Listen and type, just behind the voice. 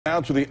Now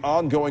to the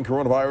ongoing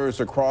coronavirus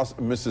across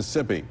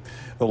Mississippi.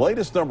 The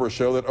latest numbers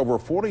show that over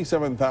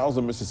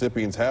 47,000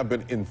 Mississippians have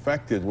been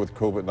infected with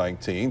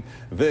COVID-19.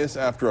 This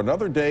after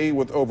another day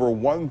with over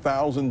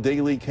 1,000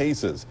 daily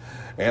cases.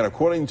 And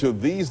according to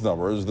these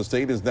numbers, the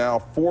state is now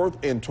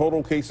fourth in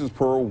total cases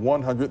per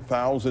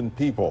 100,000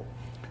 people.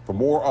 For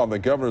more on the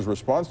governor's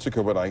response to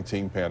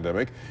COVID-19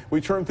 pandemic,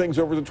 we turn things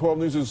over to 12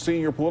 News'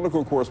 senior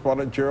political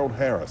correspondent Gerald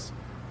Harris.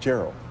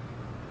 Gerald.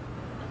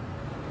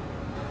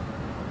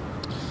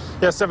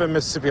 Yes, 7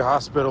 Mississippi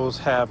hospitals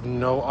have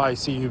no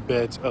ICU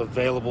beds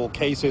available.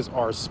 Cases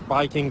are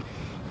spiking.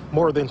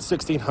 More than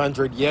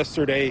 1,600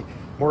 yesterday,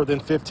 more than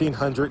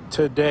 1,500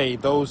 today.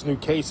 Those new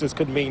cases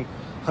could mean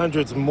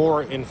hundreds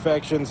more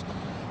infections,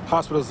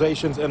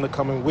 hospitalizations in the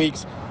coming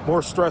weeks,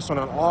 more stress on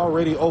an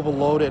already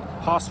overloaded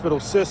hospital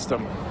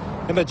system.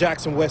 In the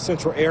Jackson West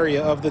Central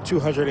area, of the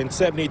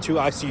 272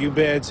 ICU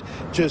beds,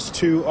 just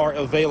 2 are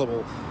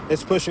available.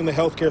 It's pushing the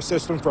healthcare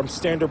system from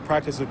standard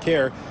practice of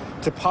care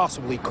to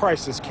possibly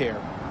crisis care.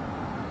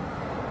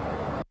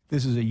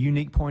 This is a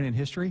unique point in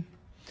history,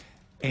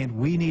 and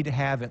we need to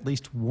have at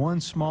least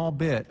one small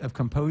bit of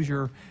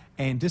composure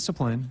and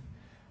discipline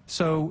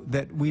so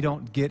that we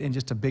don't get in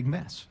just a big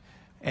mess.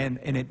 And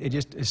it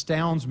just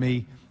astounds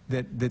me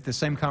that the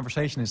same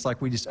conversation is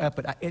like we just up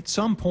it. At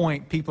some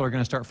point, people are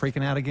going to start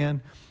freaking out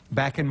again.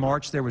 Back in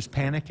March, there was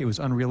panic. It was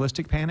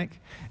unrealistic panic,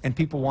 and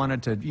people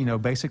wanted to,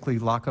 basically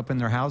lock up in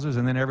their houses,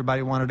 and then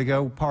everybody wanted to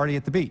go party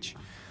at the beach.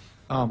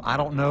 I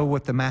don't know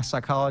what the mass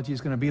psychology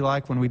is going to be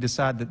like when we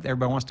decide that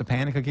everybody wants to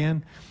panic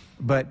again,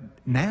 but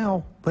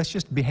now let's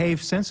just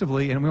behave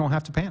sensibly, and we won't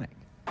have to panic.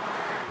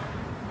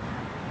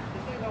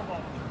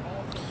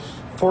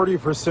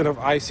 40% of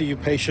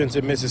ICU patients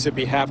in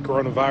Mississippi have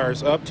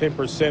coronavirus, up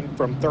 10%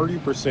 from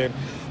 30%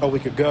 a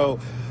week ago.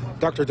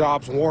 Dr.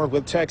 Dobbs warned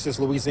with Texas,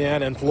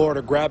 Louisiana, and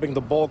Florida grabbing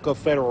the bulk of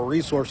federal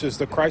resources,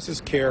 the crisis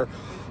care,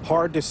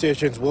 hard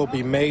decisions will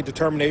be made.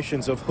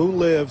 Determinations of who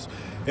lives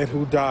and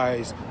who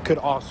dies could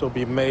also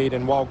be made.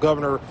 And while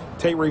Governor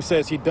Tate Reeves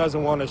says he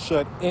doesn't want to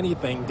shut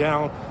anything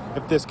down,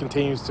 if this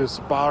continues to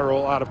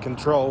spiral out of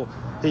control,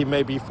 he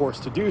may be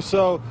forced to do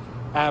so,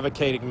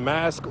 advocating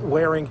mask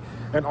wearing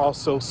and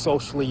also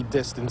socially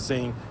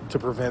distancing to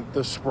prevent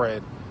the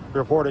spread.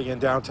 Reporting in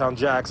downtown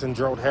Jackson,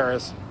 Gerald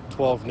Harris,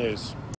 12 News.